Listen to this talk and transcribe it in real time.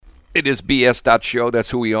It is BS.show.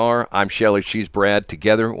 That's who we are. I'm Shelley. She's Brad.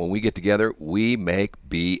 Together, when we get together, we make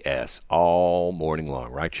BS all morning long.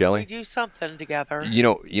 Right, We Shelley? do something together. You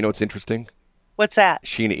know what's interesting? What's that?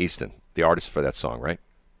 Sheena Easton, the artist for that song, right?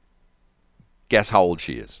 Guess how old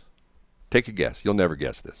she is. Take a guess. You'll never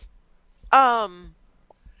guess this. Um,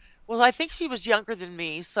 well, I think she was younger than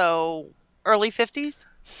me, so early 50s?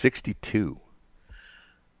 62.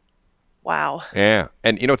 Wow. Yeah.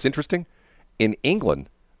 And you know what's interesting? In England,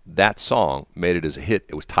 that song made it as a hit.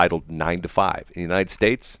 It was titled 9 to 5. In the United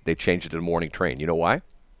States, they changed it to Morning Train. You know why?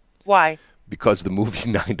 Why? Because the movie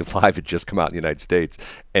 9 to 5 had just come out in the United States,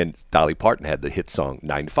 and Dolly Parton had the hit song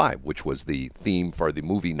 9 to 5, which was the theme for the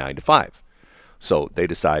movie 9 to 5. So they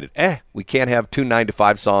decided, we can't have two 9 to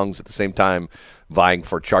 5 songs at the same time vying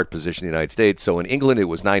for chart position in the United States. So in England, it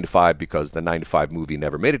was 9 to 5 because the 9 to 5 movie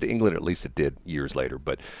never made it to England. At least it did years later.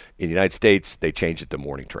 But in the United States, they changed it to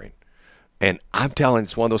Morning Train. And I'm telling you,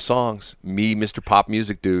 it's one of those songs, me, Mr. Pop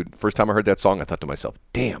Music dude, first time I heard that song, I thought to myself,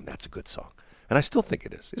 damn, that's a good song. And I still think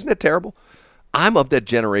it is. Isn't that terrible? I'm of that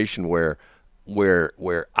generation where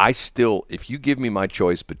I still, if you give me my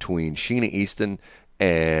choice between Sheena Easton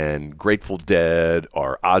and Grateful Dead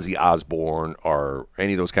or Ozzy Osbourne or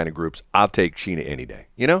any of those kind of groups, I'll take Sheena any day.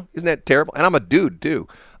 You know? Isn't that terrible? And I'm a dude, too.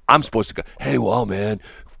 I'm supposed to go, hey, well, man,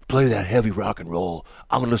 play that heavy rock and roll.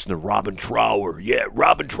 I'm going to listen to Robin Trower. Yeah,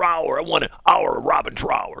 Robin Trower. I want an hour of Robin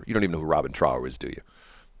Trower. You don't even know who Robin Trower is, do you?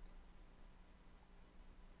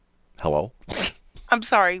 Hello? I'm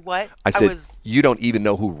sorry, what? I said, you don't even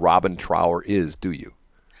know who Robin Trower is, do you?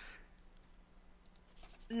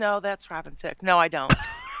 No, that's Robin Thicke. No, I don't.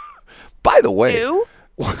 By the way, You?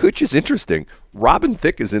 which is interesting, Robin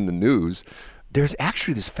Thicke is in the news. There's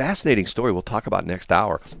actually this fascinating story we'll talk about next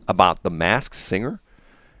hour about The Masked Singer.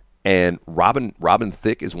 And Robin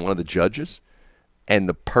Thicke is one of the judges. And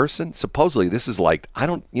the person, supposedly, this is like,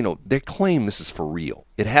 they claim this is for real.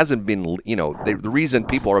 It hasn't been, the reason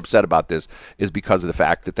people are upset about this is because of the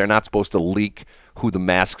fact that they're not supposed to leak who the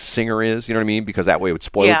Masked Singer is, you know what I mean? Because that way it would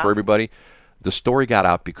spoil it for everybody. The story got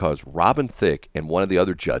out because Robin Thicke and one of the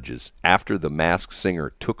other judges, after the Masked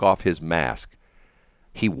Singer took off his mask,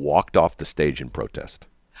 he walked off the stage in protest.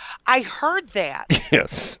 I heard that.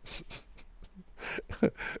 Yes.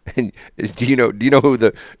 And do you know who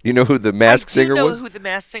the Masked Singer was? I do know who the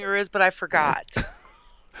Masked Singer is, but I forgot.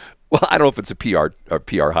 Well, I don't know if it's a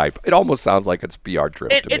PR hype. It almost sounds like it's a PR trip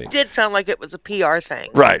to me. It did sound like it was a PR thing.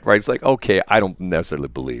 Right. It's like, okay, I don't necessarily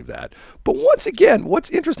believe that. But once again, what's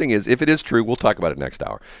interesting is if it is true, we'll talk about it next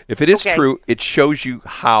hour. If it is true, it shows you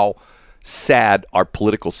how sad our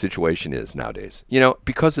political situation is nowadays.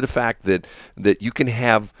 Because of the fact that you can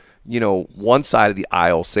have one side of the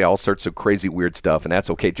aisle say all sorts of crazy, weird stuff, and that's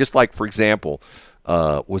okay. Just like, for example,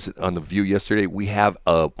 was it on The View yesterday? We have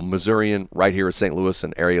a Missourian right here in St. Louis,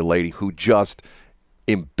 an area lady who just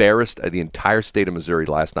embarrassed the entire state of Missouri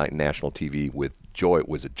last night in national TV with Joy.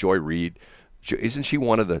 Was it Joy Reid? Isn't she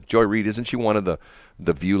one of the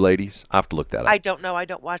View ladies? I have to look that up. I don't know. I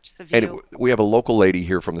don't watch The View. And we have a local lady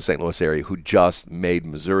here from the St. Louis area who just made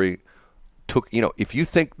Missouri if you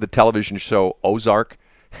think the television show Ozark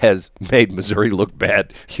has made Missouri look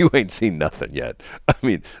bad, you ain't seen nothing yet. I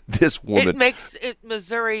mean, this woman... It makes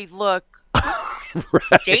Missouri look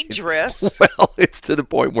right. dangerous. Well, it's to the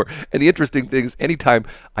point where... And the interesting thing is, anytime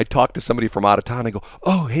I talk to somebody from out of town, I go,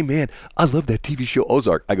 oh, hey, man, I love that TV show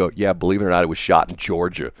Ozark. I go, yeah, believe it or not, it was shot in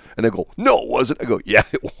Georgia. And they go, no, it wasn't. I go, yeah,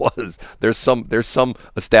 it was. There's some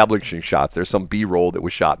establishing shots. There's some B-roll that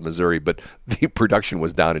was shot in Missouri, but the production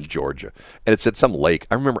was down in Georgia. And it's at some lake.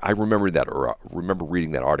 I remember that, or remember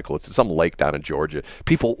reading that article. It's at some lake down in Georgia.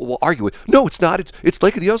 People will argue with, no, it's not. It's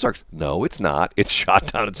Lake of the Ozarks. No, it's not. It's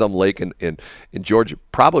shot down at some lake in Georgia,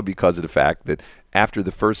 probably because of the fact that after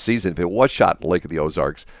the first season, if it was shot in the Lake of the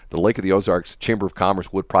Ozarks Chamber of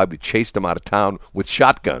Commerce would probably chase them out of town with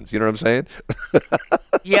shotguns. You know what I'm saying?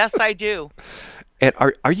 Yes, I do. And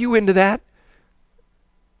are you into that?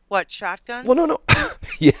 What, shotguns? Well, no.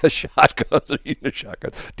 Yeah, shotguns. Are you into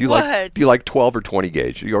shotguns? Do you like 12 or 20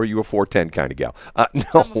 gauge? Or are you a 410 kind of gal? No.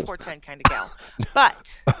 I'm a 410 kind of gal.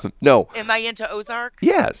 But no. Am I into Ozark?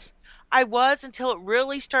 Yes. I was until it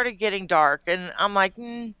really started getting dark, and I'm like,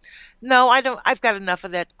 no, I don't. I've got enough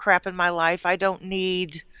of that crap in my life. I don't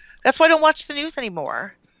need. That's why I don't watch the news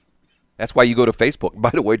anymore. That's why you go to Facebook. By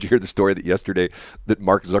the way, did you hear the story that yesterday that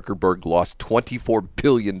Mark Zuckerberg lost $24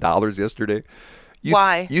 billion yesterday?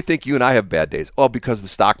 Why? You think you and I have bad days? Oh, because the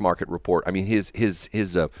stock market report. I mean, his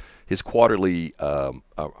quarterly,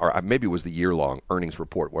 or maybe it was the year-long earnings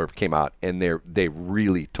report where it came out, and they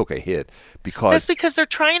really took a hit because that's because they're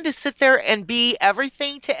trying to sit there and be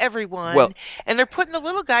everything to everyone, and they're putting the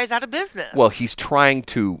little guys out of business. Well, he's trying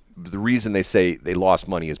to the reason they say they lost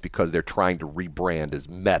money is because they're trying to rebrand as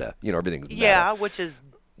Meta. Everything's Meta. Yeah, which is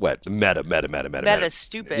What? Meta. Meta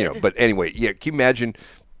stupid. But anyway, yeah, can you imagine?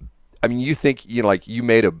 I mean, you think, like you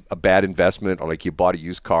made a bad investment, or like you bought a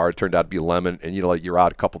used car, it turned out to be a lemon, and like you're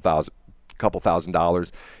out a couple thousand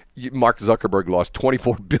dollars. Mark Zuckerberg lost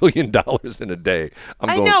 $24 billion in a day.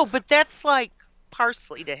 I know, but that's like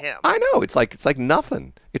parsley to him. I know. It's like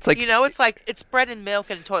nothing. It's like, it's bread and milk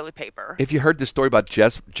and toilet paper. Have you heard this story about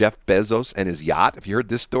Jeff Bezos and his yacht? Have you heard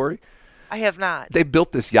this story? I have not. They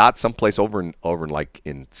built this yacht someplace over in like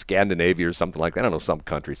in Scandinavia or something like that. I don't know, some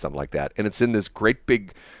country, something like that. And it's in this great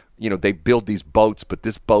big, they build these boats, but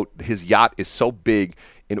this boat, his yacht is so big,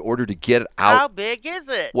 in order to get it out. How big is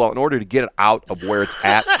it? Well, in order to get it out of where it's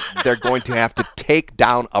at, they're going to have to take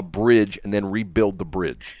down a bridge and then rebuild the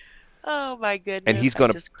bridge. Oh my goodness! And he's going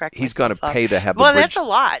to pay to have the Well, bridge. that's a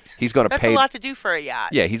lot. He's going to pay. That's a lot to do for a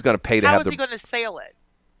yacht. Yeah, he's going to pay to How have is he going to sail it?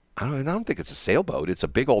 I don't think it's a sailboat. It's a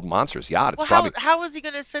big old monstrous yacht. It's Well, how is he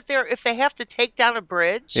going to sit there if they have to take down a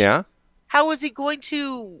bridge? Yeah. How is he going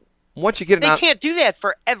to? Once you get it They out, can't do that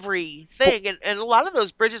for everything, and a lot of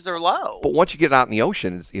those bridges are low. but once you get it out in the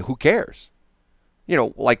ocean, who cares?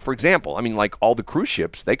 Like for example, I mean, like all the cruise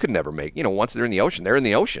ships, they could never make. Once they're in the ocean, they're in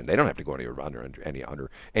the ocean. They don't have to go under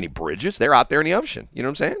any bridges. They're out there in the ocean. You know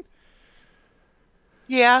what I'm saying?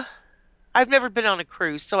 Yeah, I've never been on a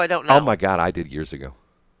cruise, so I don't know. Oh my God, I did years ago.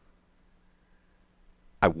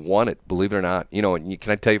 I won it, believe it or not. And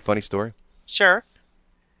can I tell you a funny story? Sure.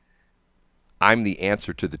 I'm the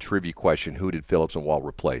answer to the trivia question, who did Phillips and Wall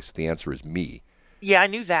replace? The answer is me. Yeah, I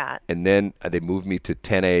knew that. And then they moved me to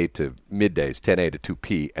 10A to middays, 10A to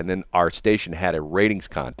 2P. And then our station had a ratings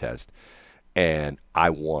contest, and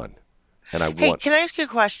I won. And I won. Hey, can I ask you a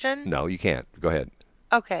question? No, you can't. Go ahead.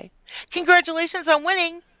 Okay. Congratulations on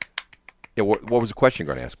winning. Yeah, what was the question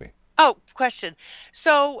you're going to ask me? Oh, question.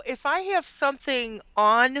 So if I have something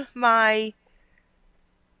on my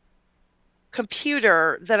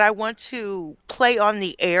computer that I want to play on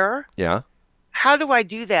the air, Yeah. how do I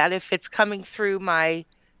do that if it's coming through my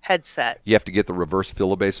headset? You have to get the reverse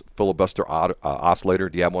filibuster oscillator.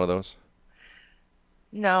 Do you have one of those?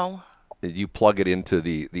 No. You plug it into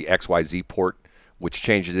the XYZ port, which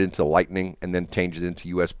changes it into Lightning, and then changes it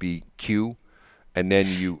into USB Q, and then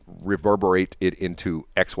you reverberate it into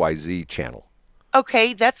XYZ channel.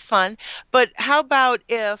 Okay, that's fun. But how about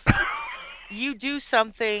if you do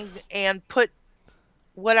something and put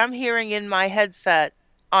what I'm hearing in my headset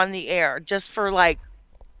on the air just for like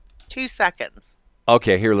 2 seconds?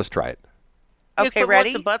 Okay, here, let's try it. Okay,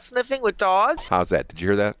 ready? The butt sniffing with dogs? How's that? Did you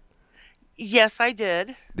hear that? Yes, I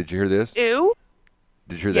did. Did you hear this? Ew.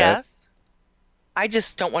 Did you hear that? Yes. I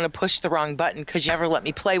just don't want to push the wrong button because you never let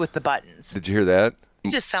me play with the buttons. Did you hear that?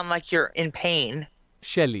 You just sound like you're in pain.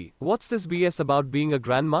 Shelley, what's this BS about being a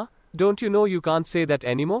grandma? Don't you know you can't say that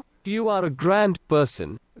anymore? You are a grand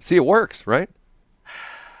person. See, it works, right?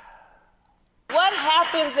 What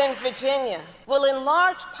happens in Virginia will in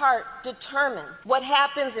large part determine what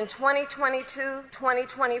happens in 2022,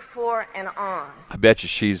 2024, and on. I bet you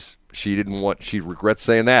she regrets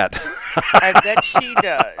saying that. I bet she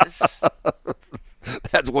does.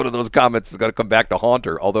 That's one of those comments that's going to come back to haunt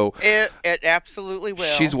her. Although It absolutely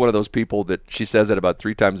will. she's one of those people that she says it about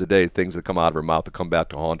 3 times a day. Things that come out of her mouth that come back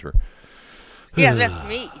to haunt her. Yeah, that's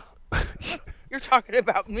me. You're talking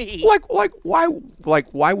about me.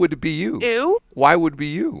 Why would it be you? Ew. Why would it be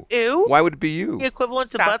you? Ew. Why would it be you? The equivalent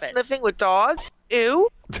Stop to butt it. sniffing with dogs? Ew.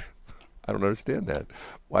 I don't understand that.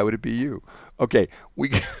 Why would it be you? Okay,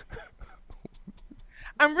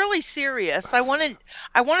 I'm really serious. I want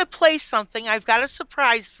to play something. I've got a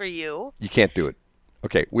surprise for you. You can't do it.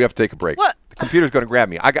 Okay, we have to take a break. What? The computer's going to grab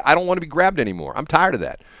me. I don't want to be grabbed anymore. I'm tired of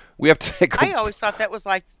that. We have to take a I always thought that was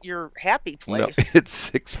like your happy No, place.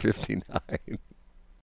 it's 6:59.